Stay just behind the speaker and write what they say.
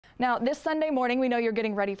Now, this Sunday morning, we know you're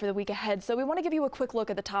getting ready for the week ahead, so we want to give you a quick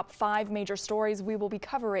look at the top 5 major stories we will be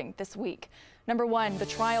covering this week. Number 1, the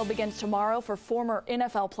trial begins tomorrow for former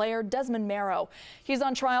NFL player Desmond Marrow. He's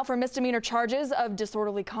on trial for misdemeanor charges of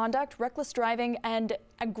disorderly conduct, reckless driving, and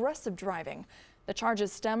aggressive driving. The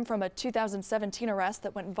charges stem from a 2017 arrest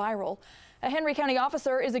that went viral. A Henry County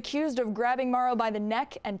officer is accused of grabbing Marrow by the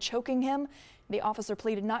neck and choking him. The officer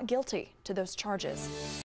pleaded not guilty to those charges.